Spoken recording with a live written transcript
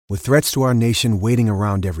With threats to our nation waiting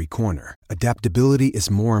around every corner, adaptability is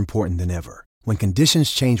more important than ever. When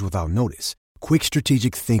conditions change without notice, quick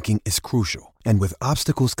strategic thinking is crucial. And with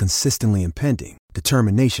obstacles consistently impending,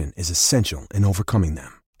 determination is essential in overcoming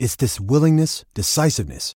them. It's this willingness,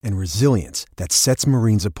 decisiveness, and resilience that sets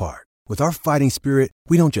Marines apart. With our fighting spirit,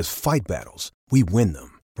 we don't just fight battles, we win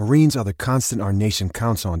them. Marines are the constant our nation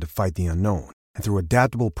counts on to fight the unknown. And through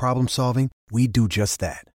adaptable problem solving, we do just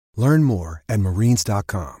that. Learn more at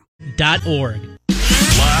marines.com. .org.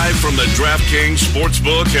 Live from the DraftKings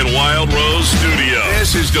Sportsbook and Wild Rose studio.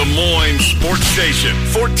 This is Des Moines Sports Station,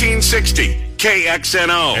 1460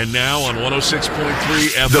 KXNO. And now on 106.3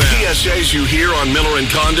 FM. The PSAs you hear on Miller and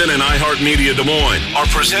Condon and iHeartMedia Des Moines are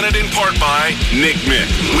presented in part by Nick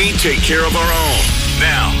Mick. We take care of our own.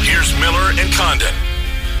 Now, here's Miller and Condon.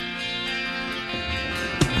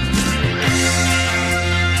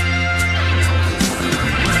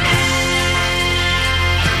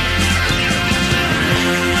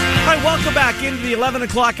 Welcome back into the 11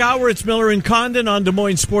 o'clock hour. It's Miller and Condon on Des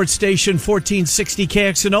Moines Sports Station, 1460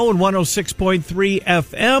 KXNO and 106.3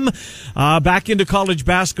 FM. Back into college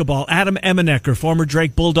basketball. Adam Emenecker, former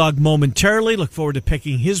Drake Bulldog, momentarily. Look forward to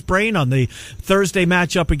picking his brain on the Thursday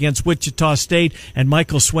matchup against Wichita State. And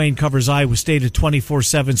Michael Swain covers Iowa State at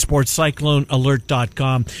 24/7 Sports,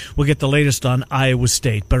 CycloneAlert.com. We'll get the latest on Iowa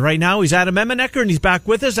State. But right now, he's Adam Emenecker, and he's back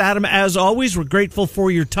with us. Adam, as always, we're grateful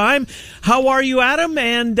for your time. How are you, Adam?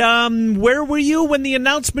 And where were you when the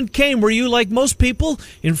announcement came? Were you, like most people,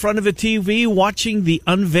 in front of a TV watching the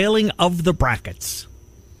unveiling of the brackets?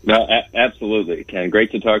 No, absolutely, Ken.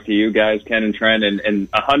 Great to talk to you guys, Ken and Trent, and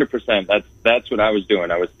 100%. That's what I was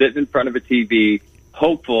doing. I was sitting in front of a TV,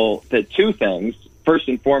 hopeful that two things. First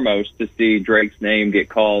and foremost, to see Drake's name get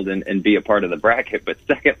called and be a part of the bracket, but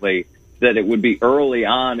secondly, that it would be early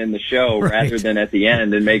on in the show rather than at the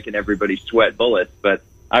end and making everybody sweat bullets. But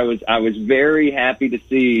I was very happy to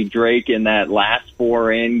see Drake in that last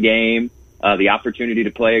four-in game, the opportunity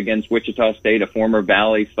to play against Wichita State, a former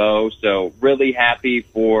Valley foe. So really happy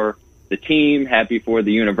for the team, happy for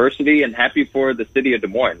the university, and happy for the city of Des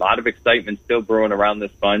Moines. A lot of excitement still brewing around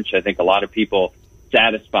this bunch. I think a lot of people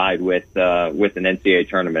satisfied with an NCAA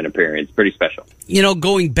tournament appearance. Pretty special. You know,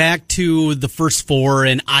 going back to the first four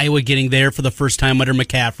and Iowa getting there for the first time under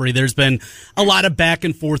McCaffrey, there's been a lot of back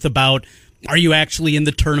and forth about, are you actually in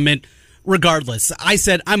the tournament? Regardless, I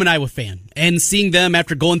said I'm an Iowa fan, and seeing them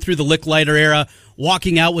after going through the Licklider era,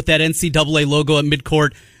 walking out with that NCAA logo at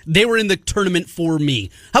midcourt, they were in the tournament for me.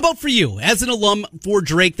 How about for you? As an alum for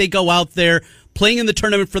Drake, they go out there playing in the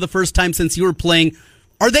tournament for the first time since you were playing.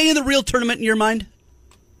 Are they in the real tournament in your mind?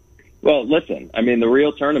 Well, listen, I mean, the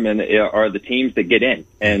real tournament are the teams that get in.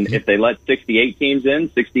 And if they let 68 teams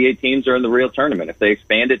in, 68 teams are in the real tournament. If they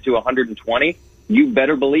expand it to 120, you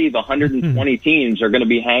better believe 120 teams are going to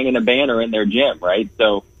be hanging a banner in their gym, right?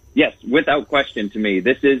 So, yes, without question to me,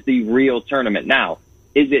 this is the real tournament. Now,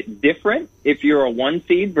 is it different if you're a one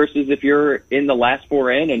seed versus if you're in the last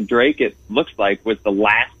four in? And Drake, it looks like, was the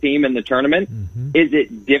last team in the tournament. Is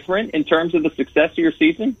it different in terms of the success of your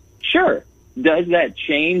season? Sure. Does that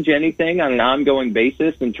change anything on an ongoing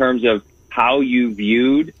basis in terms of how you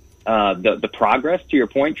viewed the progress, to your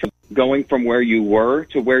point, going from where you were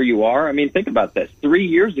to where you are? I mean, think about this. 3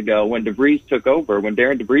 years ago when Darren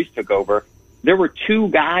DeVries took over, there were two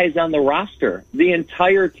guys on the roster. The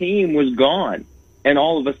entire team was gone. And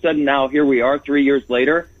all of a sudden now here we are 3 years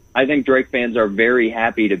later. I think Drake fans are very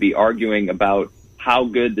happy to be arguing about how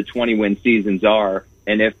good the 20-win seasons are,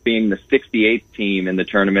 and if being the 68th team in the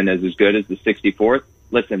tournament is as good as the 64th.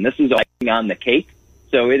 Listen, this is all on the cake.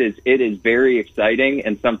 So it is very exciting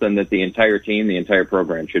and something that the entire team, the entire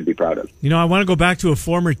program should be proud of. You know, I want to go back to a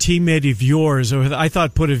former teammate of yours, or I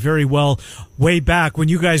thought put it very well way back when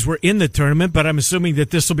you guys were in the tournament, but I'm assuming that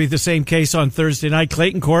this will be the same case on Thursday night.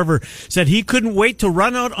 Clayton Corver said he couldn't wait to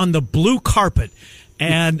run out on the blue carpet.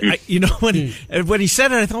 And, when he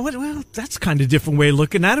said it, I thought, well, that's kind of a different way of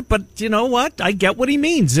looking at it. But you know what? I get what he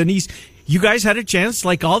means. And you guys had a chance,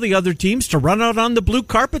 like all the other teams, to run out on the blue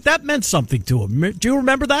carpet. That meant something to him. Do you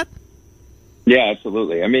remember that? Yeah,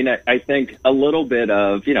 absolutely. I mean, I think a little bit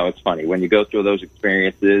of, it's funny when you go through those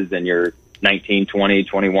experiences and you're 19, 20,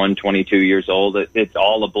 21, 22 years old, it's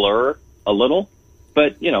all a blur a little.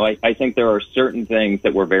 But, I think there are certain things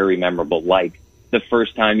that were very memorable, like the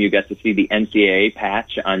first time you get to see the NCAA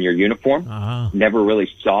patch on your uniform. Never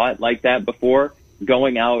really saw it like that before.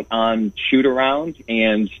 Going out on shoot-around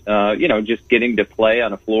and, just getting to play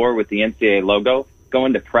on a floor with the NCAA logo,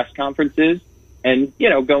 going to press conferences, and,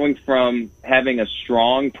 going from having a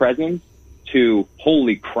strong presence to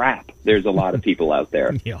holy crap, there's a lot of people out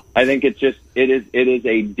there. Yeah. I think it is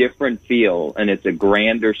a different feel, and it's a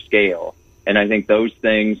grander scale. And I think those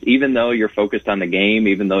things, even though you're focused on the game,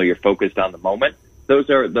 even though you're focused on the moment, those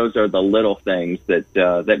are the little things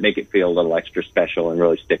that make it feel a little extra special and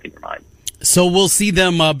really stick in your mind. So we'll see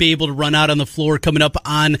them be able to run out on the floor coming up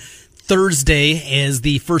on Thursday as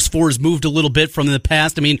the first four has moved a little bit from the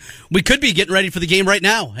past. I mean, we could be getting ready for the game right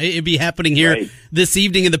now. It'd be happening here this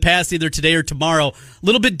evening in the past, either today or tomorrow. A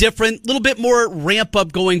little bit different, a little bit more ramp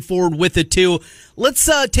up going forward with it too. Let's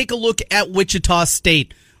take a look at Wichita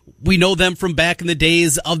State. We know them from back in the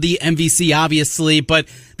days of the MVC, obviously, but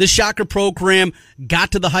the Shocker program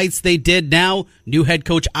got to the heights they did. Now, new head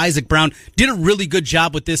coach Isaac Brown did a really good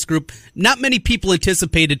job with this group. Not many people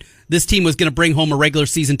anticipated this team was going to bring home a regular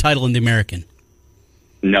season title in the American.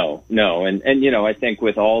 No. And I think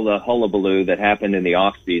with all the hullabaloo that happened in the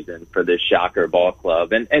offseason for this Shocker ball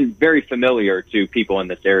club, and very familiar to people in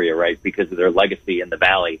this area, right, because of their legacy in the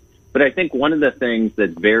Valley. But I think one of the things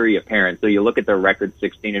that's very apparent, so you look at their record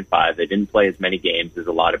 16-5, they didn't play as many games as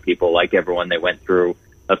a lot of people. Like everyone, they went through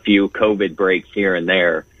a few COVID breaks here and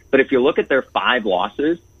there. But if you look at their 5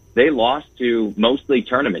 losses, they lost to mostly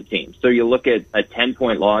tournament teams. So you look at a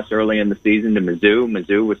 10-point loss early in the season to Mizzou.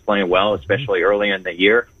 Mizzou was playing well, especially early in the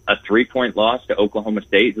year. A 3-point loss to Oklahoma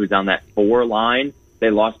State, who's on that 4 line. They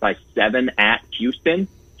lost by 7 at Houston.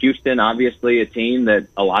 Houston, obviously, a team that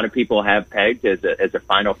a lot of people have pegged as a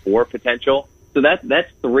Final Four potential. So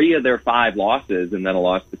that's 3 of their 5 losses, and then a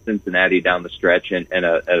loss to Cincinnati down the stretch, and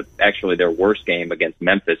actually their worst game against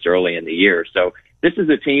Memphis early in the year. So this is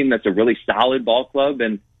a team that's a really solid ball club.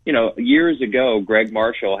 And, years ago, Greg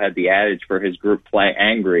Marshall had the adage for his group, play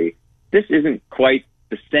angry. This isn't quite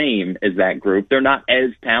the same as that group. They're not as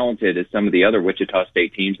talented as some of the other Wichita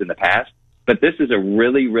State teams in the past. But this is a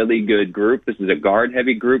really, really good group. This is a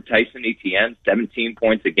guard-heavy group. Tyson Etienne, 17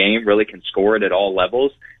 points a game, really can score it at all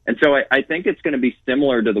levels. And so I think it's going to be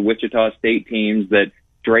similar to the Wichita State teams that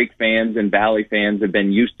Drake fans and Valley fans have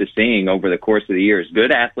been used to seeing over the course of the years.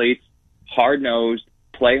 Good athletes, hard-nosed,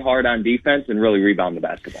 play hard on defense, and really rebound the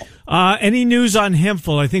basketball. Any news on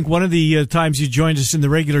Hemphill? I think one of the times you joined us in the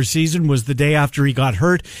regular season was the day after he got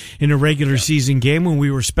hurt in a regular season game when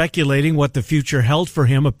we were speculating what the future held for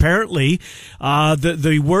him. Apparently,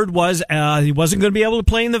 the word was he wasn't going to be able to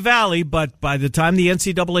play in the Valley, but by the time the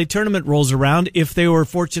NCAA tournament rolls around, if they were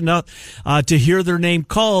fortunate enough to hear their name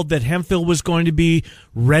called, that Hemphill was going to be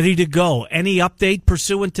ready to go. Any update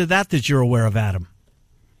pursuant to that you're aware of, Adam?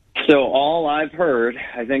 So all I've heard,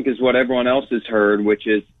 I think, is what everyone else has heard, which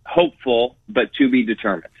is hopeful but to be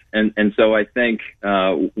determined. And so I think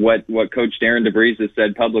what Coach Darren DeVries has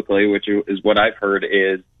said publicly, which is what I've heard,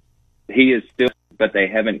 is he is still, but they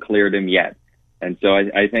haven't cleared him yet. And so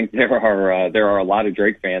I think there are a lot of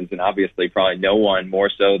Drake fans, and obviously probably no one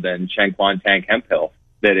more so than Shanquan Tank Hemphill,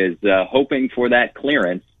 that is hoping for that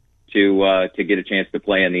clearance to get a chance to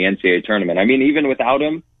play in the NCAA tournament. I mean, even without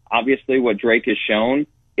him, obviously what Drake has shown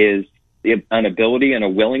is an ability and a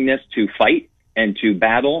willingness to fight and to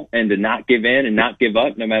battle and to not give in and not give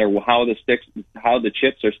up, no matter how the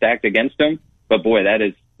chips are stacked against him. But boy, that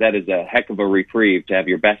is a heck of a reprieve to have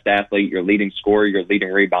your best athlete, your leading scorer, your leading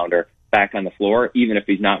rebounder back on the floor, even if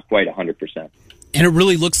he's not quite 100%. And it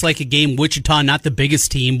really looks like a game Wichita, not the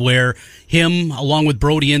biggest team, where him, along with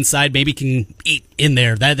Brody inside, maybe can eat in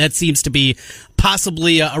there. That seems to be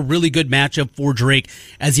possibly a really good matchup for Drake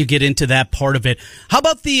as you get into that part of it. How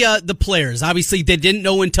about the players? Obviously, they didn't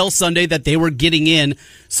know until Sunday that they were getting in,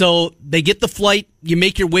 so they get the flight. You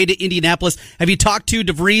make your way to Indianapolis. Have you talked to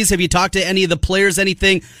DeVries? Have you talked to any of the players,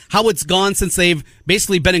 anything? How it's gone since they've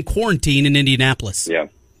basically been in quarantine in Indianapolis? Yeah.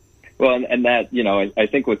 Well, and that, I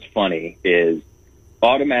think what's funny is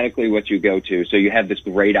automatically what you go to. So you have this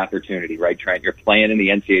great opportunity, right, Trent? You're playing in the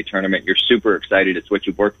NCAA tournament. You're super excited. It's what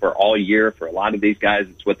you've worked for all year. For a lot of these guys,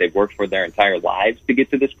 it's what they've worked for their entire lives to get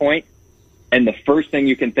to this point. And the first thing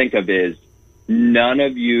you can think of is, none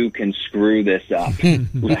of you can screw this up.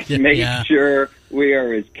 Let's make sure we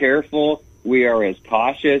are as careful, we are as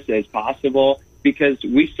cautious as possible, because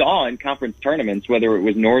we saw in conference tournaments, whether it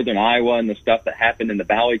was Northern Iowa and the stuff that happened in the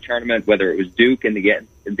Valley tournament, whether it was Duke in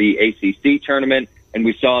the ACC tournament, and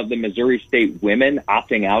we saw the Missouri State women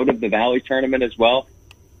opting out of the Valley tournament as well.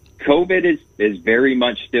 COVID is very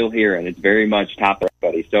much still here, and it's very much top of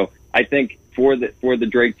everybody. So I think for the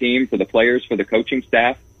Drake team, for the players, for the coaching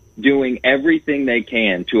staff, doing everything they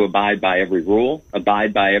can to abide by every rule,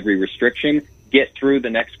 abide by every restriction, get through the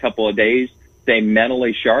next couple of days, stay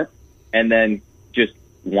mentally sharp, and then just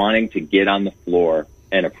wanting to get on the floor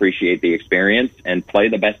and appreciate the experience and play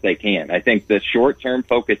the best they can. I think the short-term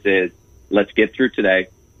focus is, let's get through today.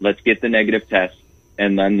 let's get the negative test,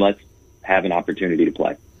 and then let's have an opportunity to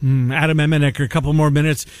play. Adam Emenecker, a couple more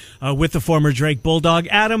minutes with the former Drake Bulldog.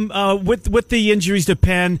 Adam, with the injuries to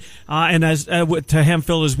Penn and as to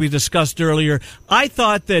Hemphill, as we discussed earlier, I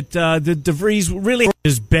thought that the DeVries really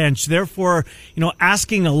his bench, therefore,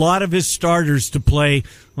 asking a lot of his starters to play,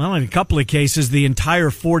 well, in a couple of cases, the entire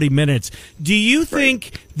 40 minutes. Do you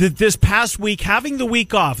think that this past week, having the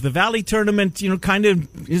week off, the Valley Tournament, kind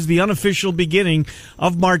of is the unofficial beginning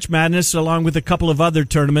of March Madness, along with a couple of other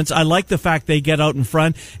tournaments? I like the fact they get out in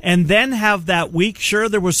front and then have that week. Sure,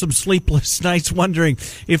 there were some sleepless nights wondering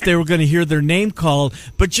if they were going to hear their name called,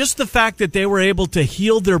 but just the fact that they were able to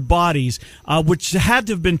heal their bodies, which had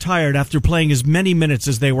to have been tired after playing as many minutes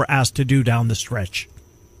as they were asked to do down the stretch.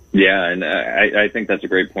 Yeah, and I think that's a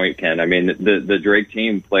great point, Ken. I mean, the Drake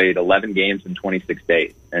team played 11 games in 26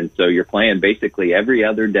 days, and so you're playing basically every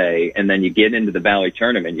other day, and then you get into the Valley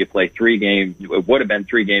Tournament, you play 3 games. It would have been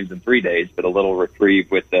 3 games in 3 days, but a little reprieve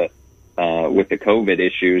with the COVID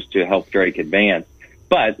issues to help Drake advance.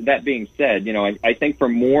 But that being said, I think for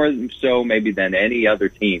more so maybe than any other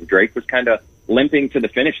team, Drake was kind of limping to the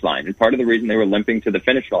finish line, and part of the reason they were limping to the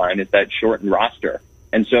finish line is that shortened roster.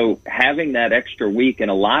 And so having that extra week in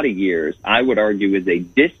a lot of years, I would argue, is a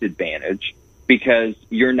disadvantage because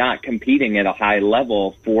you're not competing at a high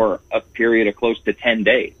level for a period of close to 10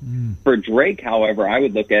 days. For Drake, however, I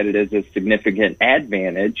would look at it as a significant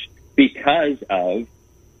advantage because of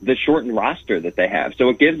the shortened roster that they have. So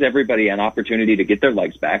it gives everybody an opportunity to get their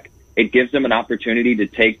legs back. It gives them an opportunity to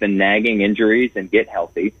take the nagging injuries and get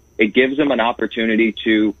healthy. It gives them an opportunity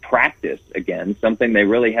to practice again, something they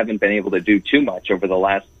really haven't been able to do too much over the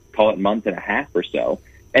last, call it, month and a half or so.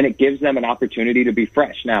 And it gives them an opportunity to be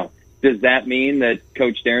fresh. Now, does that mean that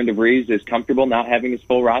Coach Darren DeVries is comfortable not having his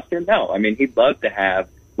full roster? No. I mean, he'd love to have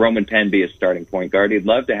Roman Penn be a starting point guard. He'd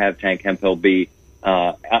love to have Tank Hemphill be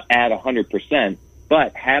at 100%.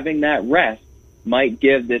 But having that rest might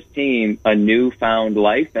give this team a newfound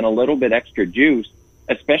life and a little bit extra juice,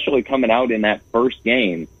 especially coming out in that first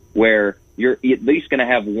game where you're at least going to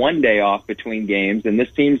have one day off between games, and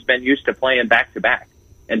this team's been used to playing back-to-back.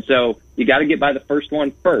 And so you got to get by the first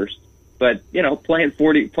one first. But, playing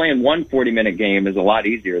one 40-minute game is a lot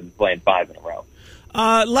easier than playing 5 in a row.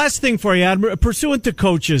 Last thing for you, Adam, pursuant to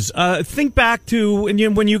coaches, think back to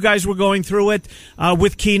when you guys were going through it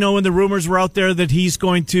with Keno, and the rumors were out there that he's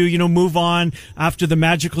going to, move on after the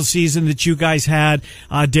magical season that you guys had.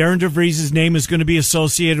 Darren DeVries' name is going to be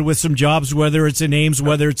associated with some jobs, whether it's in Ames,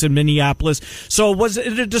 whether it's in Minneapolis. So was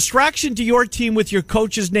it a distraction to your team with your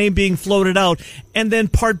coach's name being floated out? And then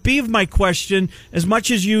part B of my question, as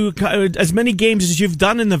many games as you've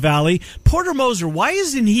done in the Valley, Porter Moser, why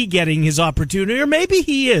isn't he getting his opportunity? Or maybe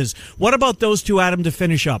he is. What about those two, Adam, to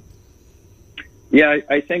finish up? Yeah,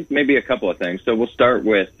 I think maybe a couple of things. So we'll start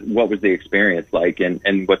with what was the experience like.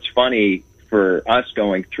 And what's funny for us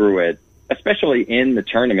going through it, especially in the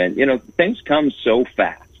tournament, things come so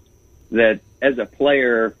fast that as a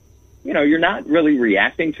player, you're not really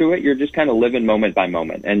reacting to it. You're just kind of living moment by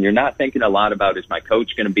moment. And you're not thinking a lot about, is my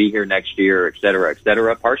coach going to be here next year, et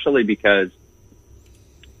cetera, partially because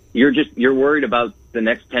you're worried about the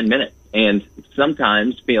next 10 minutes. And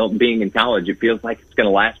sometimes being in college, it feels like it's going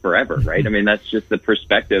to last forever, right? I mean, that's just the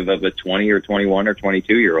perspective of a 20 or 21 or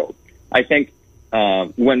 22-year-old. I think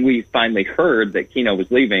when we finally heard that Keno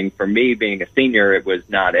was leaving, for me being a senior, it was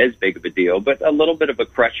not as big of a deal, but a little bit of a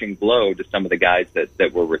crushing blow to some of the guys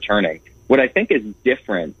that were returning. What I think is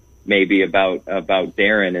different maybe about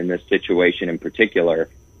Darren in this situation in particular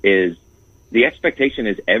is the expectation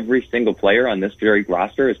is every single player on this Drake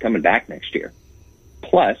roster is coming back next year.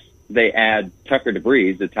 Plus, they add Tucker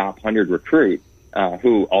DeVries, the top 100 recruit,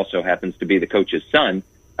 who also happens to be the coach's son,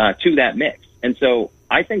 to that mix. And so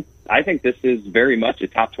I think this is very much a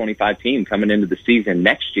top 25 team coming into the season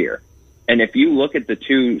next year. And if you look at the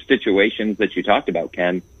two situations that you talked about,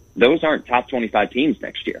 Ken, those aren't top 25 teams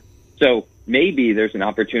next year. So maybe there's an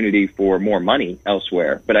opportunity for more money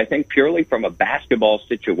elsewhere. But I think purely from a basketball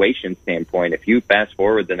situation standpoint, if you fast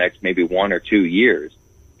forward the next maybe 1 or 2 years,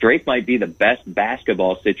 Drake might be the best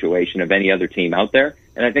basketball situation of any other team out there.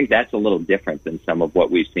 And I think that's a little different than some of what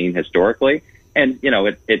we've seen historically. And,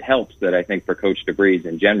 it helps that I think for Coach DeVries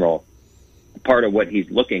in general, part of what he's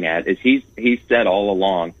looking at is he's said all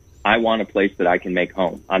along, I want a place that I can make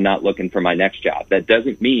home. I'm not looking for my next job. That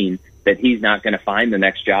doesn't mean that he's not going to find the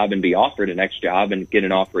next job and be offered a next job and get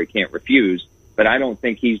an offer he can't refuse. But I don't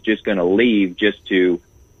think he's just going to leave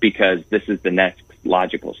because this is the next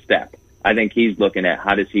logical step. I think he's looking at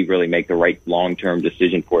how does he really make the right long-term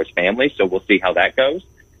decision for his family. So we'll see how that goes.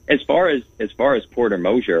 As far as Porter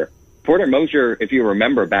Moser Porter Moser, if you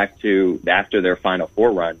remember back to after their Final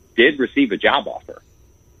Four run, did receive a job offer,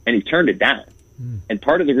 and he turned it down. And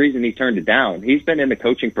part of the reason he turned it down, he's been in the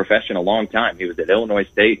coaching profession a long time. He was at Illinois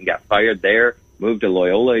State and got fired there, moved to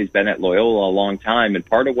Loyola. He's been at Loyola a long time. And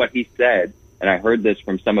part of what he said, and I heard this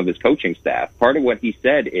from some of his coaching staff, part of what he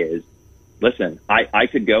said is, listen, I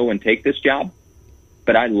could go and take this job,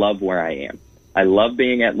 but I love where I am. I love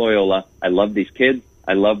being at Loyola. I love these kids.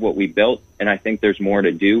 I love what we built, and I think there's more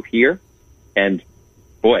to do here. And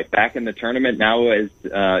boy, back in the tournament now, as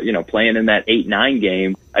playing in that 8-9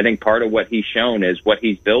 game, I think part of what he's shown is what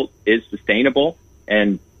he's built is sustainable.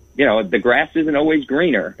 And the grass isn't always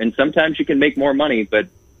greener, and sometimes you can make more money, but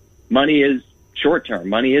money is short term.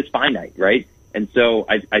 Money is finite, right? And so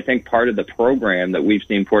I think part of the program that we've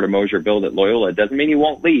seen Porter Moser build at Loyola doesn't mean he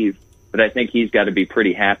won't leave, but I think he's got to be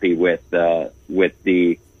pretty happy with the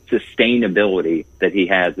sustainability that he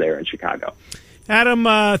has there in Chicago. Adam,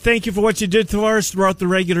 thank you for what you did for us throughout the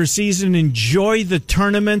regular season. Enjoy the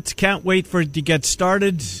tournament. Can't wait for it to get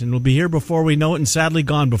started. And we'll be here before we know it, and sadly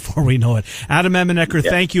gone before we know it. Adam Emenecker,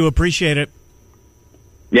 Thank you. Appreciate it.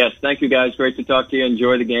 Yes, thank you, guys. Great to talk to you.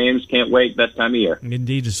 Enjoy the games. Can't wait. Best time of year.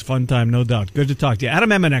 Indeed, it's a fun time, no doubt. Good to talk to you. Adam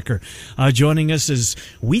Emenecker joining us as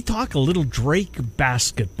we talk a little Drake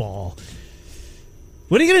basketball.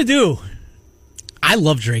 What are you going to do? I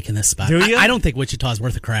love Drake in this spot. Do you? I don't think Wichita's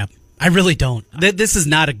worth a crap. I really don't. This is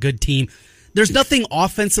not a good team. There's nothing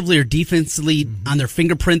offensively or defensively on their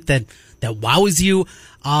fingerprint that wows you.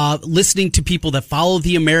 Listening to people that follow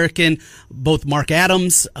the American, both Mark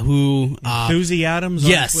Adams, who Susie Adams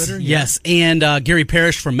on Twitter, yes, and Gary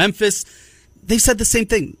Parrish from Memphis, they said the same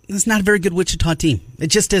thing. It's not a very good Wichita team. It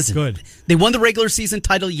just isn't. Good. They won the regular season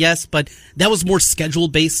title, yes, but that was more schedule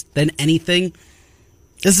based than anything.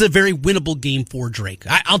 This is a very winnable game for Drake.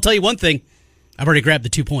 I'll tell you one thing. I've already grabbed the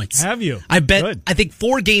 2 points. Have you? I bet. Good. I think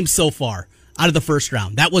 4 games so far out of the first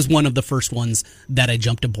round. That was one of the first ones that I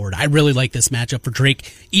jumped aboard. I really like this matchup for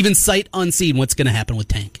Drake. Even sight unseen what's going to happen with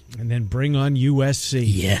Tank. And then bring on USC.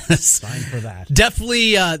 Yes. Time for that.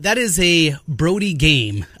 Definitely, that is a Brody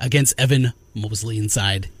game against Evan Mosley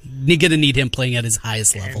inside. You're going to need him playing at his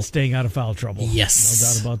highest level. And staying out of foul trouble. Yes. No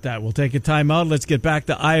doubt about that. We'll take a timeout. Let's get back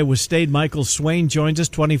to Iowa State. Michael Swain joins us,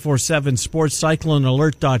 24/7 Sports,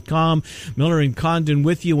 CycloneAlert.com. Miller and Condon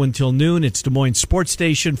with you until noon. It's Des Moines Sports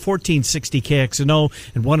Station, 1460 KXNO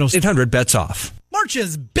and 106.800 bets off.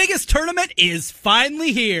 March's biggest tournament is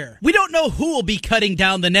finally here. We don't know who will be cutting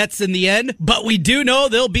down the nets in the end, but we do know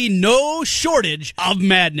there'll be no shortage of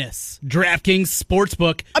madness. DraftKings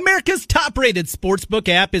Sportsbook, America's top-rated sportsbook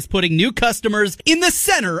app, is putting new customers in the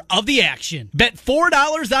center of the action. Bet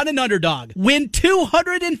 $4 on an underdog. Win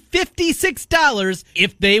 $256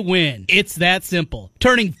 if they win. It's that simple.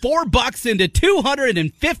 Turning $4 into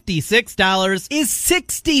 $256 is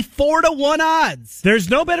 64-1 odds. There's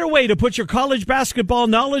no better way to put your college basketball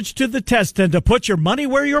knowledge to the test than to put your money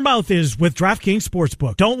where your mouth is with DraftKings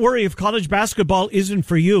Sportsbook. Don't worry if college basketball isn't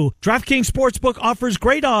for you. DraftKings Sportsbook offers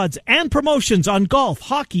great odds and promotions on golf,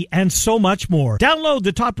 hockey, and so much more. Download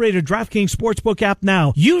the top-rated DraftKings Sportsbook app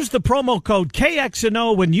now. Use the promo code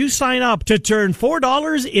KXNO when you sign up to turn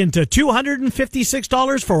 $4 into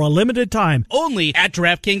 $256 for a limited time. Only at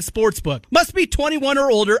DraftKings Sportsbook. Must be 21 or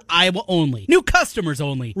older, Iowa only. New customers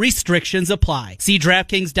only. Restrictions apply. See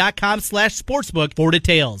DraftKings.com/sportsbook for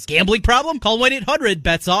details. Gambling problem? Call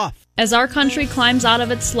 1-800-BETS-OFF. As our country climbs out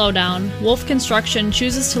of its slowdown, Wolf Construction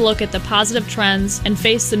chooses to look at the positive trends and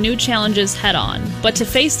face the new challenges head-on. But to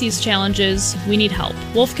face these challenges, we need help.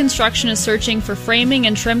 Wolf Construction is searching for framing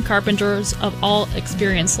and trim carpenters of all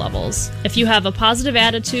experience levels. If you have a positive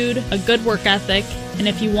attitude, a good work ethic, and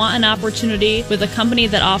if you want an opportunity with a company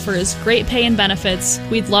that offers great pay and benefits,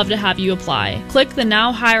 we'd love to have you apply. Click the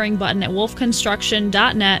Now Hiring button at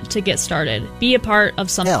wolfconstruction.net to get started. Be a part of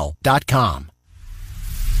something. L.com.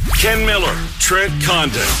 Ken Miller, Trent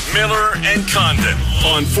Condon, Miller and Condon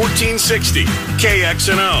on 1460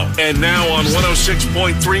 KXNO and now on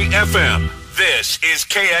 106.3 FM. This is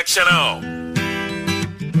KXNO.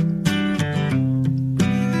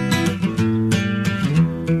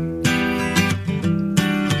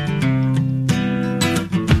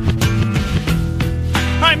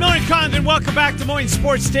 Miller and Condon, welcome back to Des Moines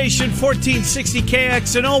Sports Station, 1460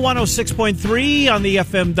 KXNO, 106.3 on the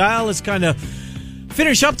FM dial. Let's kind of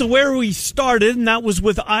finish up to where we started, and that was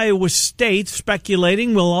with Iowa State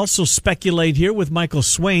speculating. We'll also speculate here with Michael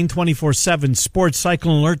Swain, 24/7 Sports,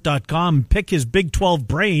 CycloneAlert.com. Pick his Big 12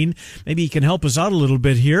 brain. Maybe he can help us out a little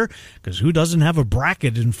bit here, because who doesn't have a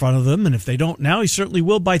bracket in front of them? And if they don't now, he certainly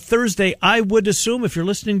will by Thursday, I would assume, if you're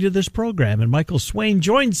listening to this program. And Michael Swain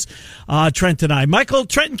joins Trent and I. Michael,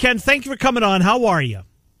 Trent, and Ken, thank you for coming on. How are you?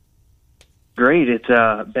 great. It's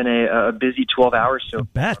been a busy 12 hours so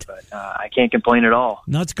far, but I can't complain at all.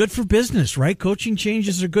 No, it's good for business, right? Coaching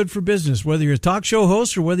changes are good for business, whether you're a talk show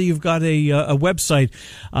host or whether you've got a website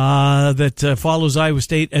that follows Iowa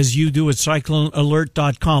State as you do at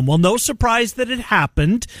CycloneAlert.com. Well, no surprise that it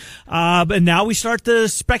happened. And now we start the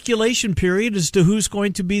speculation period as to who's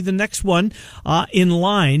going to be the next one in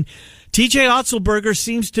line. TJ Otzelberger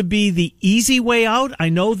seems to be the easy way out. I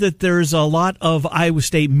know that there's a lot of Iowa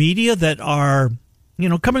State media that are,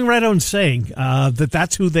 coming right out and saying that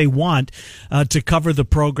that's who they want to cover the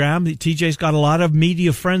program. TJ's got a lot of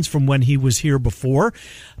media friends from when he was here before.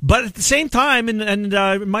 But at the same time,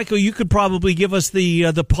 and Michael, you could probably give us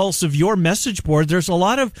the pulse of your message board. There's a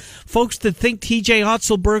lot of folks that think TJ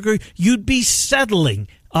Otzelberger, you'd be settling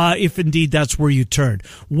if indeed that's where you turn.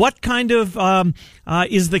 What kind of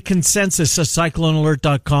is the consensus at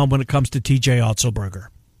CycloneAlert.com when it comes to TJ Otzelberger?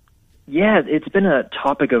 Yeah, it's been a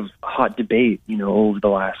topic of hot debate, over the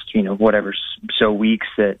last, whatever so weeks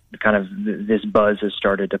that kind of this buzz has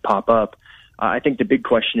started to pop up. I think the big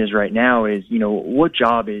question is right now is, what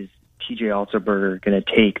job is TJ Otzelberger going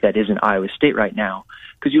to take that isn't Iowa State right now?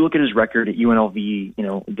 Because you look at his record at UNLV,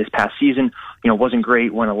 this past season, wasn't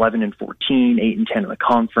great, won 11-14, 8-10 in the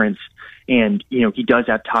conference. And, he does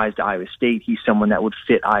have ties to Iowa State. He's someone that would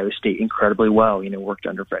fit Iowa State incredibly well, worked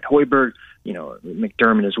under Fred Hoiberg,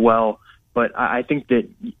 McDermott as well. But I think that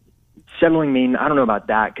settling Maine, I don't know about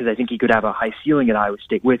that, because I think he could have a high ceiling at Iowa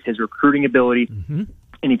State with his recruiting ability. Mm-hmm.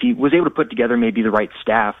 And if he was able to put together maybe the right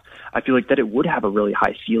staff, I feel like that it would have a really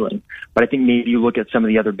high ceiling. But I think maybe you look at some of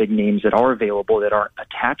the other big names that are available that aren't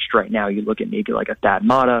attached right now. You look at maybe like a Thad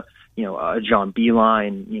Matta, a John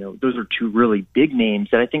Beilein. Those are two really big names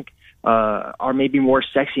that I think are maybe more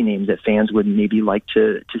sexy names that fans would maybe like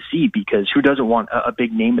to see, because who doesn't want a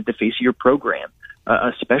big name at the face of your program,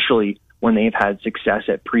 especially when they've had success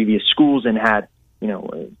at previous schools and had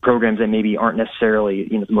programs that maybe aren't necessarily,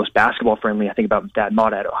 the most basketball friendly. I think about Thad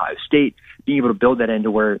Matta at Ohio State, being able to build that into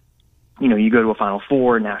where, you go to a Final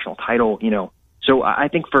Four, national title, So I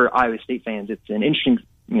think for Iowa State fans, it's an interesting,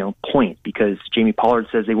 point, because Jamie Pollard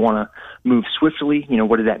says they want to move swiftly.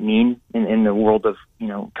 What does that mean in the world of,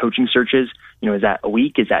 coaching searches? Is that a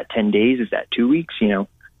week? Is that 10 days? Is that 2 weeks?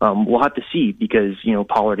 We'll have to see, because,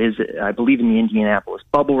 Pollard is, I believe, in the Indianapolis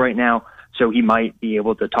bubble right now. So he might be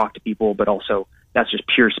able to talk to people, but also that's just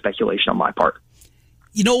pure speculation on my part.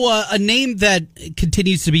 A name that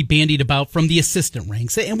continues to be bandied about from the assistant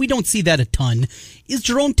ranks, and we don't see that a ton, is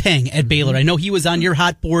Jerome Tang at Baylor. I know he was on your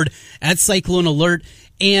hot board at Cyclone Alert,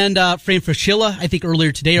 and Fran Fraschilla, I think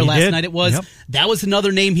earlier today or last night it was. Yep. That was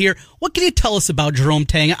another name here. What can you tell us about Jerome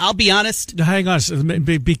Tang? I'll be honest. Hang on,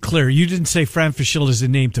 be clear. You didn't say Fran Fraschilla is a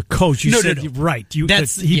name to coach. You said, right.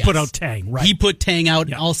 He put out Tang, right. He put Tang out.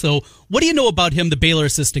 Yep. Also, what do you know about him, the Baylor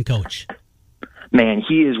assistant coach? Man,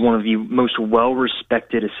 he is one of the most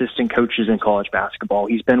well-respected assistant coaches in college basketball.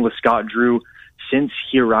 He's been with Scott Drew since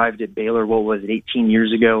he arrived at Baylor, 18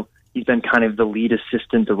 years ago. He's been kind of the lead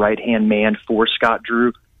assistant, the right-hand man for Scott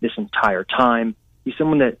Drew this entire time. He's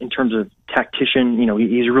someone that, in terms of tactician,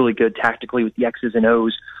 he's really good tactically with the X's and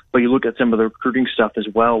O's, but you look at some of the recruiting stuff as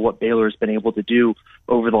well, what Baylor has been able to do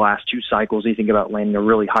over the last two cycles. You think about landing a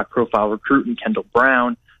really high-profile recruit in Kendall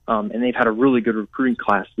Brown, and they've had a really good recruiting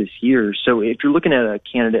class this year. So if you're looking at a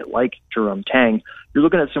candidate like Jerome Tang, you're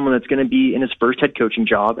looking at someone that's going to be in his first head coaching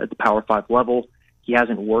job at the Power 5 level. He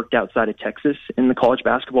hasn't worked outside of Texas in the college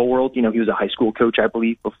basketball world. He was a high school coach, I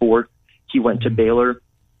believe, before he went to Baylor.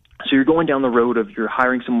 So you're going down the road of you're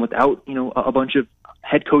hiring someone without, a bunch of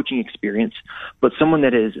head coaching experience, but someone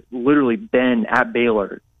that has literally been at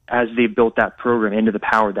Baylor as they built that program into the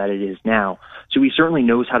power that it is now. So he certainly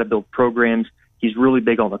knows how to build programs. He's really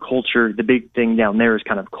big on the culture. The big thing down there is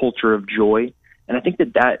kind of culture of joy. And I think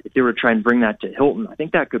that if they were to try and bring that to Hilton, I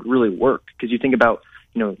think that could really work, because you think about,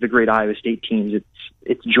 the great Iowa State teams,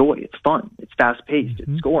 it's joy, it's fun, it's fast paced,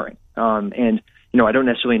 it's scoring. And I don't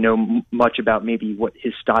necessarily know much about maybe what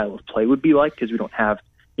his style of play would be like, because we don't have,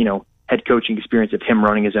 head coaching experience of him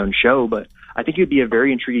running his own show. But I think it would be a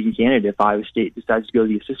very intriguing candidate if Iowa State decides to go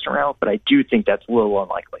the assistant route. But I do think that's a little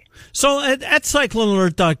unlikely. So at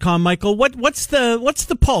CycloneAlert.com, Michael, what's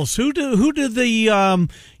the pulse? Who do the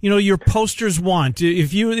your posters want?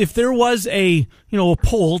 If there was a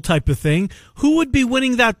poll type of thing, who would be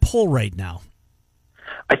winning that poll right now?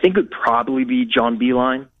 I think it would probably be John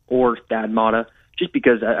Beilein or Thad Matta, just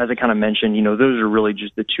because, as I kind of mentioned, those are really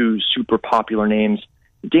just the two super popular names.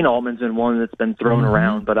 Dana Altman's been one that's been thrown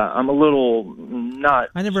around, but I'm a little not.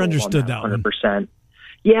 I never understood that 100%.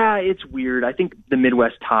 Yeah, it's weird. I think the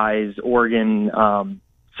Midwest ties, Oregon,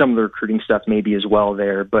 some of the recruiting stuff maybe as well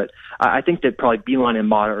there. But I think that probably Beilein and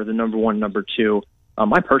Mata are the number one, number two.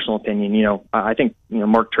 My personal opinion, I think,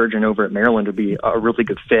 Mark Turgeon over at Maryland would be a really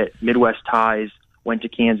good fit. Midwest ties, went to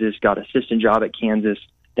Kansas, got assistant job at Kansas,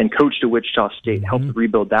 then coached at Wichita State, helped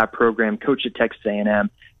rebuild that program, coached at Texas A&M,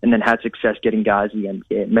 and then had success getting guys at the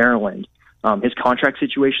NBA at Maryland. His contract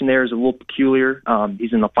situation there is a little peculiar.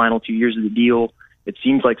 He's in the final 2 years of the deal. It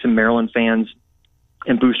seems like some Maryland fans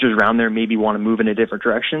and boosters around there maybe want to move in a different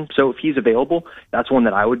direction. So if he's available, that's one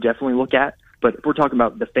that I would definitely look at. But if we're talking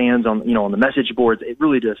about the fans on the message boards, it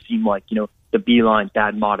really does seem like, the Beilein,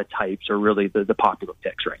 Thad Matta types are really the popular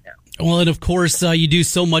picks right now. Well, and of course, you do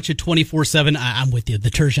so much at 24/7. I'm with you.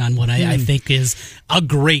 The Turgeon one, I think, is a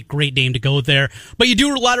great name to go there. But you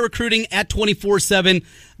do a lot of recruiting at 24/7.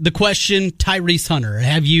 The question, Tyrese Hunter,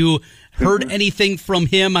 have you heard anything from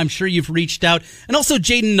him? I'm sure you've reached out. And also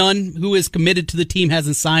Jaden Nunn, who is committed to the team,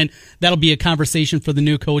 hasn't signed. That'll be a conversation for the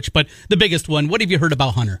new coach. But the biggest one, what have you heard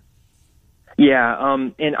about Hunter? Yeah,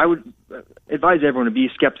 and I would advise everyone to be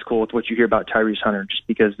skeptical with what you hear about Tyrese Hunter, just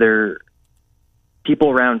because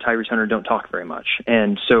people around Tyrese Hunter don't talk very much.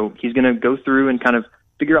 And so he's going to go through and kind of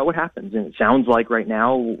figure out what happens. And it sounds like right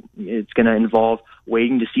now it's going to involve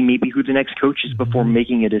waiting to see maybe who the next coach is before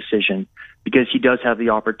making a decision, because he does have the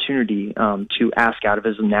opportunity to ask out of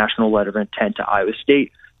his national letter of intent to Iowa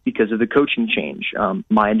State because of the coaching change.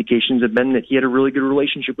 My indications have been that he had a really good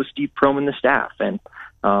relationship with Steve Prohm and the staff, and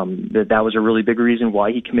that was a really big reason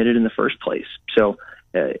why he committed in the first place. So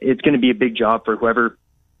it's going to be a big job for whoever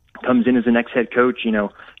comes in as the next head coach. You're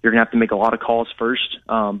going to have to make a lot of calls first,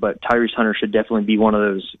 but Tyrese Hunter should definitely be one of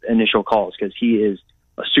those initial calls, because he is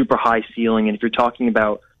a super high ceiling. And if you're talking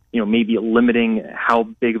about, maybe limiting how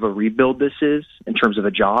big of a rebuild this is in terms of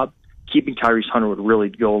a job, keeping Tyrese Hunter would really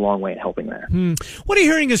go a long way in helping there. What are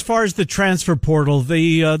you hearing as far as the transfer portal?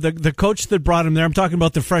 The coach that brought him there, I'm talking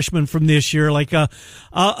about the freshman from this year, like a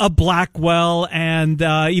Blackwell, and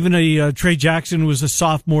even a Trey Jackson was a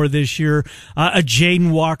sophomore this year, a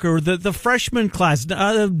Jaden Walker, the freshman class,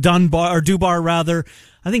 Dubar rather.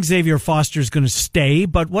 I think Xavier Foster is going to stay,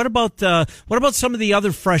 but what about some of the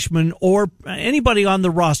other freshmen or anybody on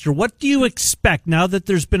the roster? What do you expect now that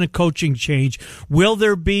there's been a coaching change? Will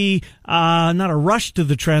there be not a rush to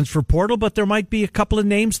the transfer portal, but there might be a couple of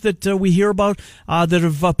names that we hear about that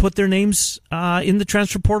have put their names in the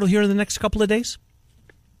transfer portal here in the next couple of days?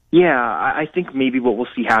 Yeah, I think maybe what we'll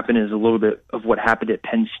see happen is a little bit of what happened at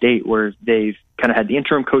Penn State, where they've kind of had the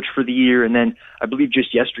interim coach for the year, and then I believe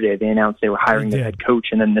just yesterday they announced they were hiring the head coach,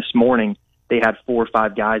 and then this morning they had 4 or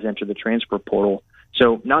 5 guys enter the transfer portal.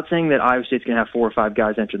 So not saying that Iowa State's going to have 4 or 5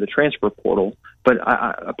 guys enter the transfer portal, but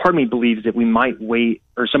a part of me believes that we might wait,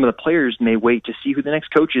 or some of the players may wait to see who the next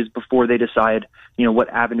coach is before they decide, what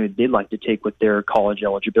avenue they'd like to take with their college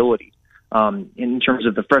eligibility. In terms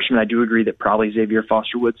of the freshmen, I do agree that probably Xavier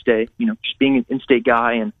Foster would stay, just being an in-state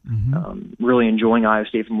guy and really enjoying Iowa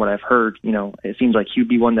State from what I've heard. It seems like he'd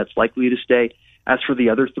be one that's likely to stay. As for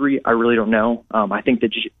the other 3, I really don't know. I think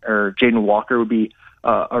that Jaden Walker would be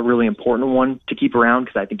a really important one to keep around,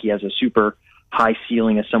 because I think he has a super high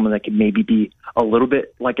ceiling as someone that could maybe be a little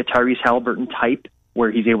bit like a Tyrese Halliburton type, where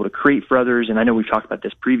he's able to create for others. And I know we've talked about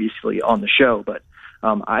this previously on the show, but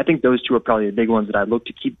I think those 2 are probably the big ones that I'd look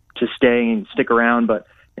to keep to stay and stick around. But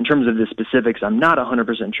in terms of the specifics, I'm not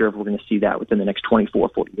 100% sure if we're going to see that within the next 24,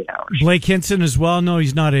 48 hours. Blake Hinson as well. No,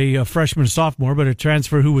 he's not a freshman or sophomore, but a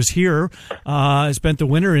transfer who was here, spent the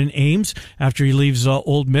winter in Ames after he leaves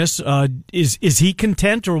Ole Miss. Is he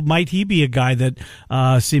content, or might he be a guy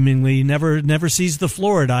that seemingly never sees the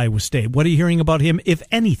floor at Iowa State? What are you hearing about him, if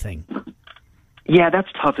anything? Yeah, that's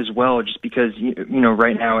tough as well, just because,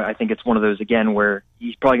 right now I think it's one of those, again, where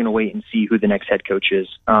he's probably going to wait and see who the next head coach is.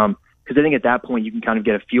 Because I think at that point you can kind of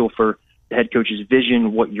get a feel for the head coach's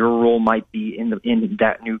vision, what your role might be in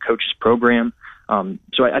that new coach's program.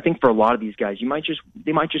 So I think for a lot of these guys, they might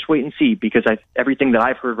just wait and see, because everything that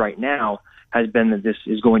I've heard right now has been that this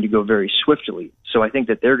is going to go very swiftly. So I think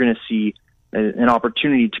that they're going to see an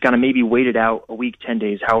opportunity to kind of maybe wait it out a week, 10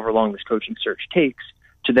 days, however long this coaching search takes,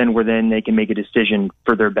 to then where then they can make a decision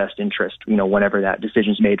for their best interest, whenever that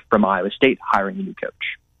decision is made from Iowa State hiring a new coach.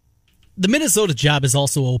 The Minnesota job is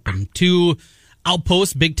also open to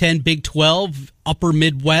outposts, Big 10, Big 12, Upper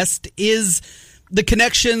Midwest. Is the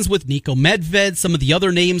connections with Nico Medved, some of the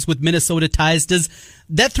other names with Minnesota ties, does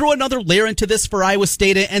that throw another layer into this for Iowa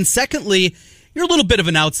State? And secondly, you're a little bit of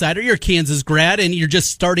an outsider. You're a Kansas grad, and you're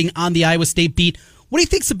just starting on the Iowa State beat. What do you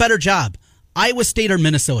think's a better job, Iowa State or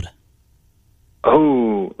Minnesota?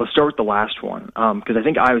 Oh, let's start with the last one, because I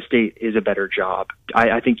think Iowa State is a better job.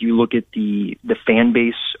 I think you look at the fan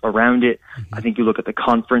base around it. I think you look at the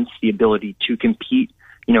conference, the ability to compete.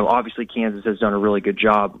 Obviously Kansas has done a really good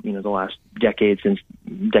job, the last decade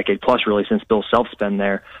plus really since Bill Self's been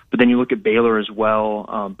there. But then you look at Baylor as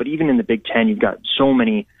well. But even in the Big Ten, you've got so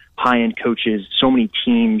many high-end coaches, so many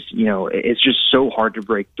teams, it's just so hard to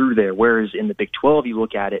break through there. Whereas in the Big 12, you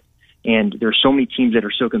look at it and there's so many teams that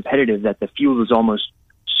are so competitive that the field is almost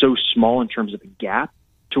so small in terms of a gap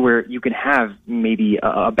to where you can have maybe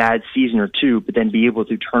a bad season or two, but then be able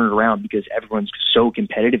to turn it around because everyone's so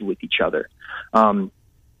competitive with each other. And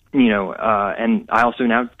I also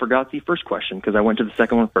now forgot the first question because I went to the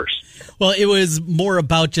second one first. Well, it was more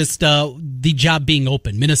about just the job being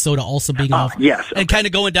open, Minnesota also being off. Yes. Okay. And kind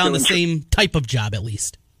of going down the same type of job at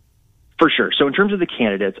least. For sure. So in terms of the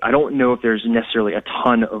candidates, I don't know if there's necessarily a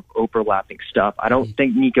ton of overlapping stuff. I don't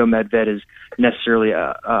think Nico Medved is necessarily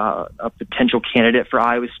a potential candidate for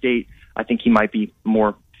Iowa State. I think he might be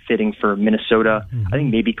more fitting for Minnesota. Mm-hmm. I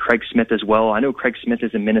think maybe Craig Smith as well. I know Craig Smith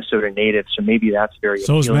is a Minnesota native, so maybe that's very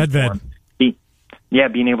so is Medved.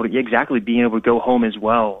 Being able to go home as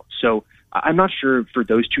well. So I'm not sure for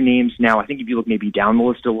those two names. Now, I think if you look maybe down the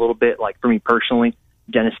list a little bit, like for me personally,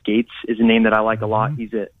 Dennis Gates is a name that I like a lot.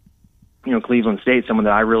 He's at Cleveland State, someone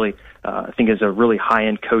that I really think is a really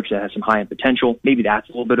high-end coach that has some high-end potential. Maybe that's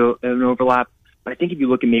a little bit of an overlap. But I think if you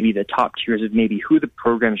look at maybe the top tiers of maybe who the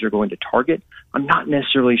programs are going to target, I'm not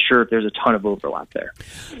necessarily sure if there's a ton of overlap there.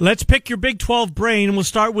 Let's pick your Big 12 brain, and we'll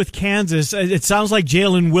start with Kansas. It sounds like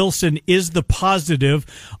Jalen Wilson is the positive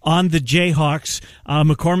on the Jayhawks.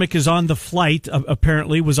 McCormick is on the flight,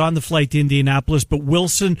 apparently, was on the flight to Indianapolis, but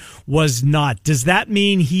Wilson was not. Does that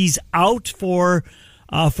mean he's out for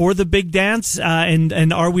the big dance?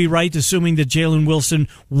 And are we right assuming that Jalen Wilson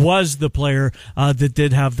was the player that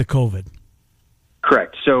did have the COVID?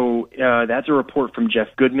 Correct. So that's a report from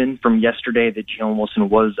Jeff Goodman from yesterday that Jalen Wilson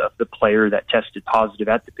was the player that tested positive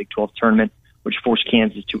at the Big 12 tournament, which forced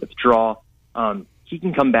Kansas to withdraw. He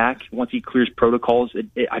can come back once he clears protocols.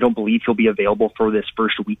 I don't believe he'll be available for this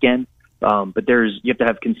first weekend, but you have to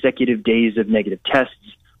have consecutive days of negative tests.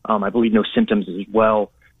 I believe no symptoms as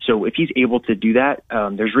well. So if he's able to do that,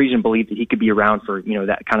 there's reason to believe that he could be around for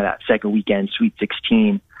that second weekend, Sweet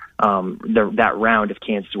 16, that round if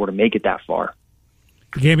Kansas were to make it that far.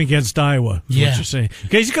 The game against Iowa, is what you're saying.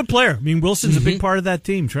 Okay, he's a good player. I mean, Wilson's a big part of that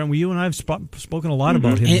team. Trent, you and I have spoken a lot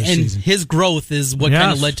about him this season. And his growth is what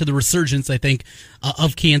kind of led to the resurgence, I think,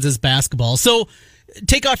 of Kansas basketball. So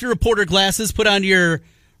take off your reporter glasses, put on your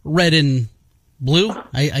red and blue,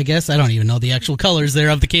 I guess. I don't even know the actual colors there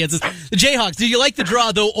of the Kansas. The Jayhawks, did you like the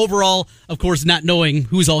draw, though, overall, of course, not knowing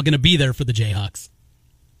who's all going to be there for the Jayhawks?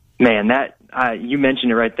 Man, you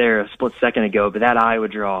mentioned it right there a split second ago, but that Iowa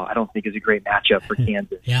draw I don't think is a great matchup for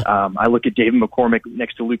Kansas. Yeah. I look at David McCormick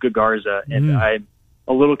next to Luka Garza, and I'm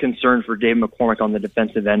a little concerned for David McCormick on the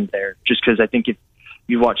defensive end there, just because I think if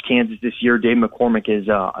you watch Kansas this year, David McCormick is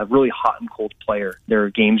a really hot and cold player. There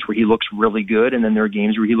are games where he looks really good, and then there are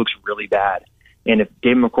games where he looks really bad. And if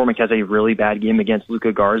David McCormick has a really bad game against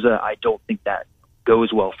Luka Garza, I don't think that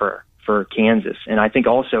goes well for Kansas. And I think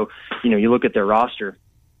also, you look at their roster,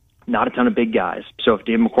 not a ton of big guys. So if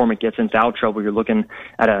David McCormick gets in foul trouble, you're looking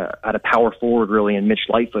at a power forward really in Mitch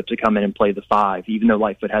Lightfoot to come in and play the 5. Even though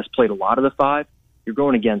Lightfoot has played a lot of the 5, you're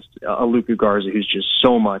going against a Luka Garza who's just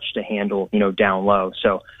so much to handle, down low.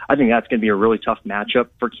 So I think that's going to be a really tough matchup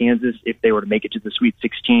for Kansas if they were to make it to the Sweet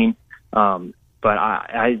 16. But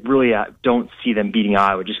I really don't see them beating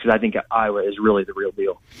Iowa just because I think Iowa is really the real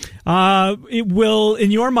deal. It will, in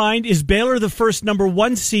your mind, is Baylor the first number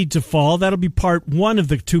 1 seed to fall? That'll be part 1 of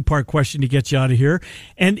the 2-part question to get you out of here.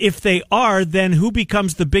 And if they are, then who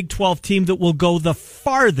becomes the Big 12 team that will go the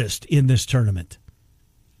farthest in this tournament?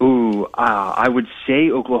 I would say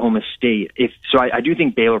Oklahoma State. I do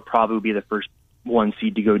think Baylor probably will be the first 1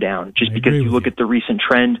 seed to go down, just because you look at the recent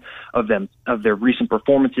trend of their recent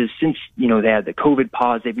performances since they had the COVID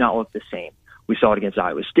pause. They've not looked the same. We saw it against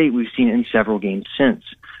Iowa State. We've seen it in several games since.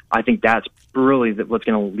 I think that's really what's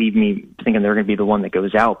going to leave me thinking they're going to be the one that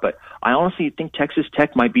goes out. But I honestly think Texas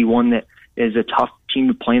Tech might be one that is a tough team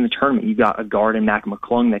to play in the tournament. You've got a guard in Mac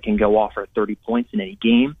McClung that can go off for 30 points in any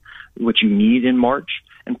game, which you need in March.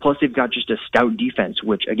 And plus, they've got just a stout defense,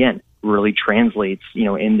 which, again, really translates,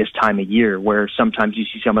 in this time of year where sometimes you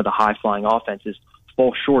see some of the high-flying offenses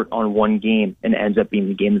fall short on one game and it ends up being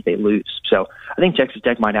the game that they lose. So I think Texas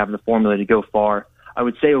Tech might have the formula to go far. I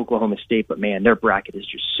would say Oklahoma State, but, man, their bracket is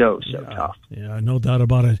just so tough. Yeah, no doubt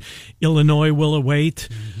about it. Illinois will await.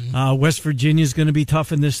 West Virginia is going to be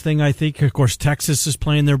tough in this thing, I think. Of course, Texas is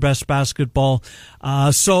playing their best basketball.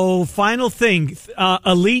 So, final thing,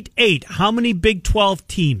 Elite 8, how many Big 12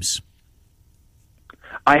 teams?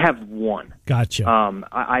 I have 1. Gotcha.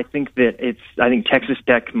 I think Texas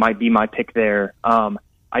Tech might be my pick there.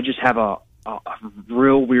 I just have a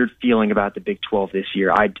real weird feeling about the Big 12 this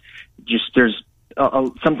year. There's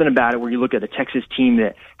something about it where you look at a Texas team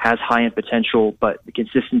that has high-end potential, but the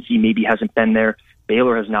consistency maybe hasn't been there.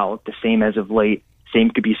 Baylor has not looked the same as of late. Same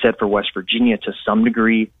could be said for West Virginia to some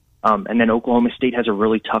degree. And then Oklahoma State has a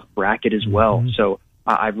really tough bracket as well. So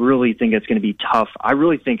I really think it's going to be tough. I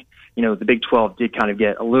really think, the Big 12 did kind of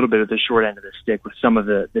get a little bit of the short end of the stick with some of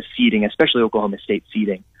the seeding, especially Oklahoma State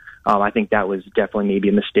seeding. I think that was definitely maybe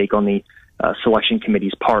a mistake on the selection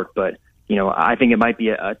committee's part, but I think it might be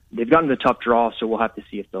they've gotten a tough draw, so we'll have to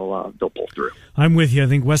see if they'll pull through. I'm with you. I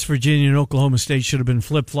think West Virginia and Oklahoma State should have been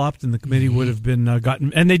flip-flopped, and the committee would have been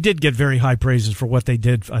gotten, and they did get very high praises for what they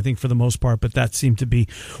did, I think, for the most part, but that seemed to be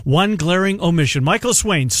one glaring omission. Michael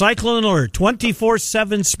Swain, Cyclone Alert,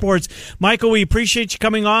 24/7 Sports. Michael, we appreciate you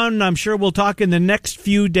coming on. I'm sure we'll talk in the next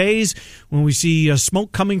few days when we see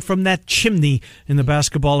smoke coming from that chimney in the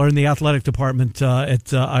basketball or in the athletic department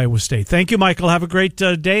at Iowa State. Thank you, Michael. Have a great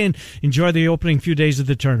day, and enjoy the opening few days of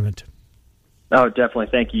the tournament. Oh, definitely.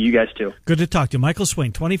 Thank you. You guys too. Good to talk to you. Michael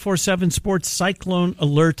Swain, 24/7 Sports,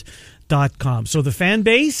 CycloneAlert.com. So the fan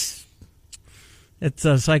base at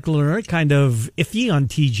Cyclone Alert kind of iffy on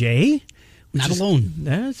TJ. Not alone.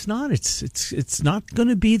 No, it's not. It's not going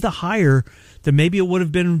to be the hire that maybe it would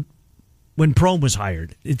have been when Prohm was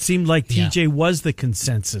hired. It seemed like TJ was the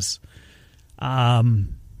consensus. Pollard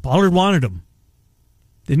wanted him.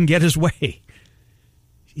 Didn't get his way.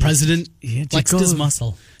 President flexed his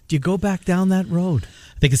muscle. Do you go back down that road?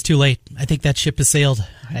 I think it's too late. I think that ship has sailed.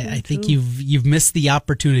 I think you've missed the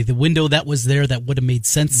opportunity. The window that was there that would have made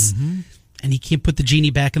sense. And you can't put the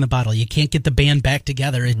genie back in the bottle. You can't get the band back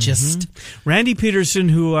together. It just... Randy Peterson,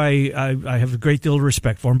 who I have a great deal of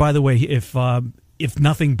respect for. And by the way, if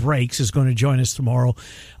nothing breaks, is going to join us tomorrow,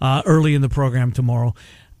 early in the program tomorrow.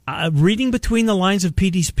 Reading between the lines of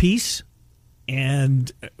Petey's piece...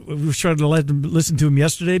 And we were trying to listen to him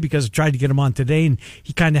yesterday because I tried to get him on today, and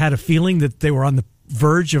he kind of had a feeling that they were on the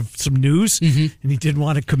verge of some news, and he didn't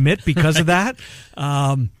want to commit because of that.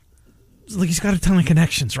 He's got a ton of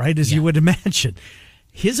connections, right, as you would imagine.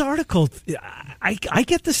 His article, I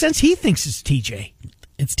get the sense he thinks it's TJ.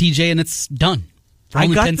 It's TJ, and it's done. For all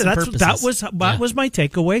intents and purposes. That was my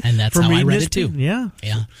takeaway. And that's how I read it, too. Yeah.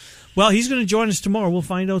 Well, he's going to join us tomorrow. We'll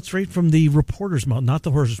find out straight from the reporter's mouth, not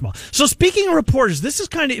the horse's mouth. So speaking of reporters, this is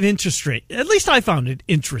kind of interesting. At least I found it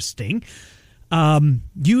interesting.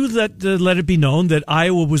 You let it be known that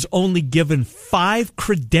Iowa was only given 5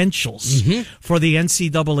 credentials for the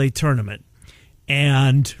NCAA tournament.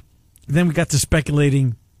 And then we got to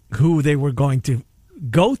speculating who they were going to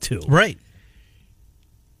go to. Right.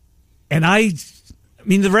 And I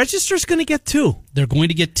mean, the Register's going to get 2. They're going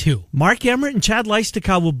to get 2. Mark Emmert and Chad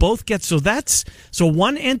Leistikow will both get, so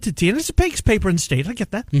one entity, and it's a paper in state, I get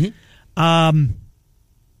that.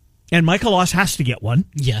 And Michael Oss has to get one.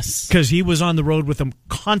 Yes. Because he was on the road with them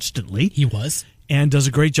constantly. He was. And does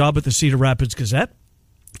a great job at the Cedar Rapids Gazette.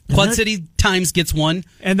 Quad City Times gets one.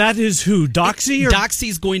 And that is who? Doxy?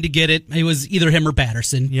 Doxy's going to get it. It was either him or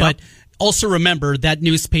Batterson. Yep. But also remember, that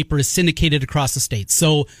newspaper is syndicated across the state.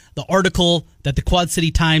 So the article that the Quad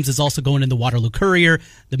City Times is also going in the Waterloo Courier,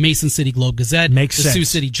 the Mason City Globe Gazette, the Sioux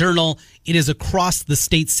City Journal. It is across the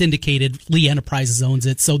state syndicated. Lee Enterprises owns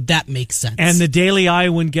it, so that makes sense. And the Daily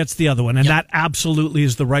Iowan gets the other one, and that absolutely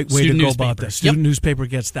is the right way to go about this. Student newspaper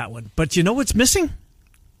gets that one. But you know what's missing?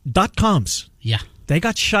 .coms. Yeah. They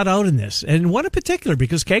got shut out in this. And one in particular,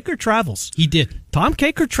 because Kaker travels. He did. Tom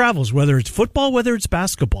Kaker travels, whether it's football, whether it's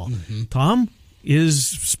basketball. Tom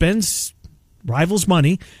spends rivals'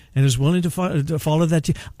 money and is willing to follow that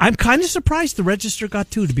team. I'm kind of surprised the Register got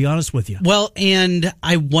 2, to be honest with you. Well, and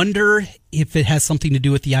I wonder if it has something to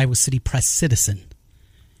do with the Iowa City Press-Citizen.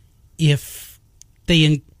 If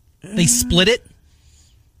they split it.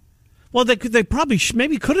 Well, they probably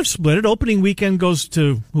maybe could have split it. Opening weekend goes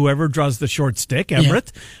to whoever draws the short stick,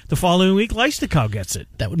 Everett. Yeah. The following week, Leistikow gets it.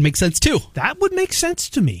 That would make sense, too. That would make sense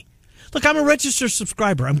to me. Look, I'm a Register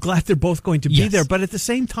subscriber. I'm glad they're both going to be there, but at the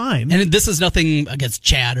same time... And this is nothing against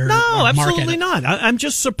Chad or No, or absolutely Mark. not. I'm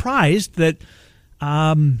just surprised that...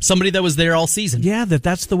 somebody that was there all season. Yeah,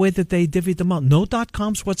 that's the way that they divvied them out. No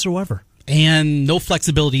 .coms whatsoever. And no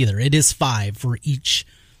flexibility either. It is 5 for each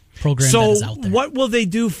program that is out there. So what will they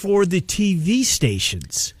do for the TV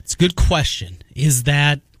stations? It's a good question. Is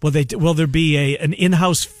that... Will there be an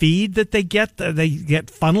in-house feed that they get? They get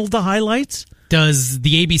funneled the highlights? Does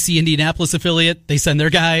the ABC Indianapolis affiliate, they send their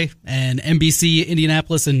guy, and NBC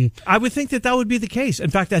Indianapolis, and... I would think that would be the case. In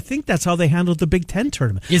fact, I think that's how they handled the Big Ten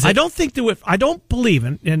tournament. I don't believe,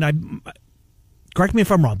 and I... Correct me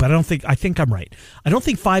if I'm wrong, but I think I'm right. I don't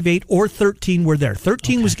think 5, 8, or 13 were there.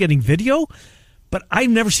 13 was getting video, But I've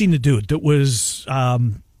never seen a dude that was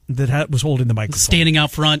was holding the microphone, standing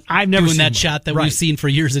out front. I've never doing seen that one. shot that Right. we've seen for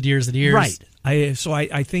years and years and years. Right. I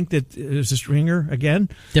think that it was a stringer again.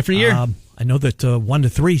 Different year. I know that 1 to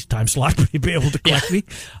 3 time slot may be able to correct me.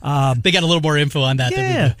 They got a little more info on that. Yeah.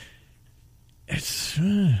 Than we do. It's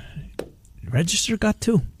Register got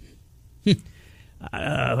 2.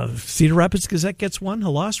 Cedar Rapids Gazette gets 1. A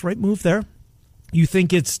loss, right move there. You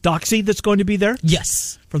think it's Doxy that's going to be there?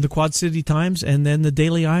 Yes. From the Quad City Times and then the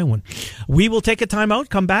Daily Iowan. We will take a timeout,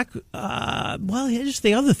 come back. Well, here's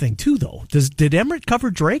the other thing, too, though. Did Emmerich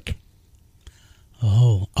cover Drake?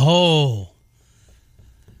 Oh.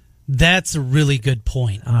 That's a really good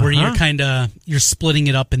point. Where you're splitting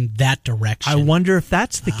it up in that direction. I wonder if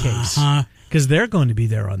that's the case. Because they're going to be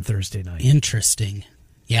there on Thursday night. Interesting.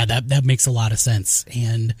 Yeah, that makes a lot of sense.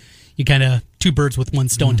 And you kind of 2 birds with 1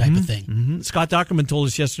 stone type of thing. Mm-hmm. Scott Dockerman told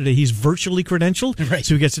us yesterday he's virtually credentialed, right.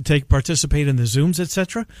 So he gets to participate in the Zooms,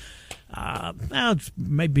 etc. It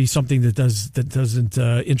might be something that doesn't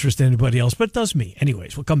interest anybody else, but it does me.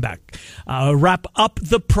 Anyways, we'll come back. Wrap up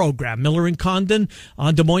the program. Miller and Condon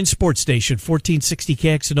on Des Moines Sports Station, 1460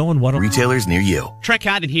 KXNO and 1. Retailers near you. Trek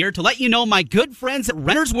Condon here to let you know my good friends at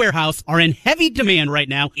Renter's Warehouse are in heavy demand right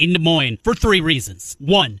now in Des Moines for 3 reasons.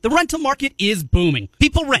 1, the rental market is booming.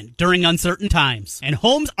 People rent during uncertain times, and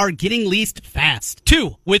homes are getting leased fast.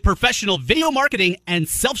 2, with professional video marketing and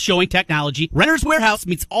self-showing technology, Renter's Warehouse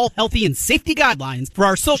meets all healthy and safety guidelines for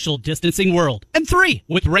our social distancing world. And 3,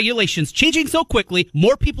 with regulations changing so quickly,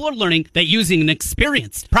 more people are learning that using an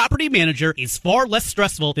experienced property manager is far less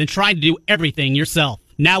stressful than trying to do everything yourself.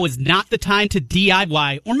 Now is not the time to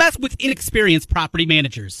DIY or mess with inexperienced property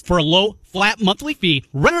managers. For a low, flat monthly fee,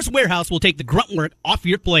 Renter's Warehouse will take the grunt work off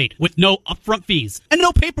your plate with no upfront fees and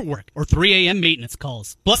no paperwork or 3 a.m. maintenance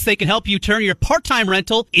calls. Plus, they can help you turn your part-time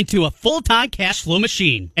rental into a full-time cash flow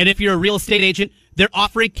machine. And if you're a real estate agent, they're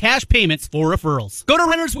offering cash payments for referrals. Go to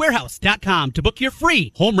renterswarehouse.com to book your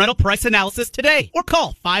free home rental price analysis today or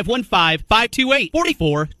call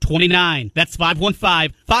 515-528-4429. That's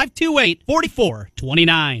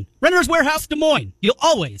 515-528-4429. Renters Warehouse Des Moines. You'll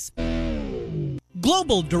always...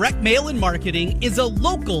 Global Direct Mail and Marketing is a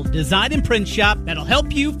local design and print shop that'll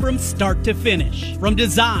help you from start to finish. From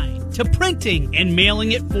design to printing and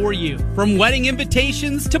mailing it for you. From wedding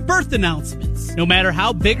invitations to birth announcements. No matter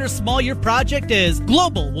how big or small your project is,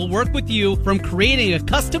 Global will work with you from creating a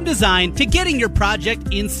custom design to getting your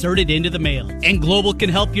project inserted into the mail. And Global can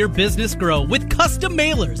help your business grow with custom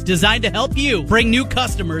mailers designed to help you bring new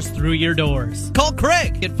customers through your doors. Call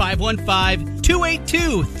Craig at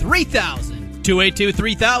 515-282-3000.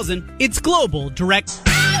 282-3000. It's Global Direct.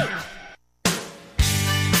 I'm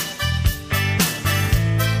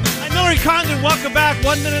Miller and Condon. Welcome back.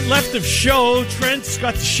 1 minute left of show. Trent's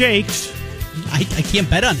got the shakes. I can't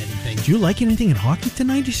bet on anything. Do you like anything in hockey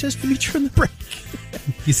tonight? He says to me during the break.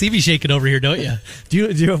 You see me shaking over here, don't you? Do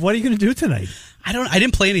you? What are you going to do tonight? I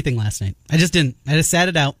didn't play anything last night. I just didn't. I just sat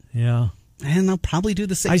it out. Yeah. And I'll probably do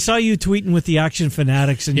the same. I saw you tweeting with the Action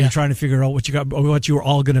Fanatics, and you're trying to figure out what you were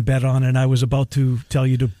all going to bet on. And I was about to tell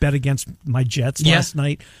you to bet against my Jets last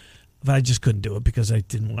night, but I just couldn't do it because I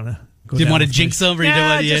didn't want to go. Didn't want to jinx them, or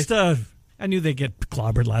I knew they'd get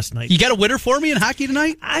clobbered last night. You got a winner for me in hockey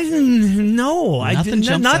tonight? I didn't know. Nothing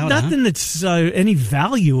jumps out, nothing that's any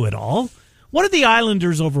value at all. What are the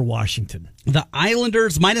Islanders over Washington? The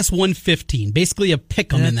Islanders minus 115. Basically a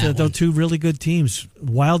pick 'em in that one. Those 2 really good teams.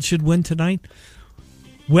 Wild should win tonight.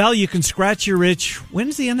 Well, you can scratch your itch. When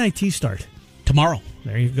does the NIT start? Tomorrow.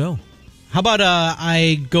 There you go. How about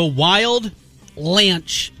I go Wild,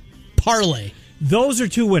 Lanch, Parlay. Those are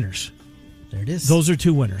 2 winners. There it is. Those are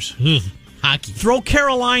 2 winners. Hockey. Throw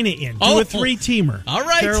Carolina in. Do a 3-teamer. All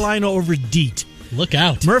right. Carolina over Deet. Look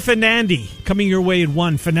out. Murph and Nandy coming your way at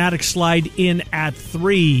 1. Fanatics slide in at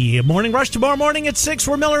 3. Morning Rush tomorrow morning at 6.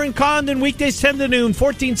 We're Miller and Condon. Weekdays 10 to noon.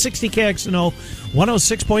 1460 KXNO.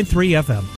 106.3 FM.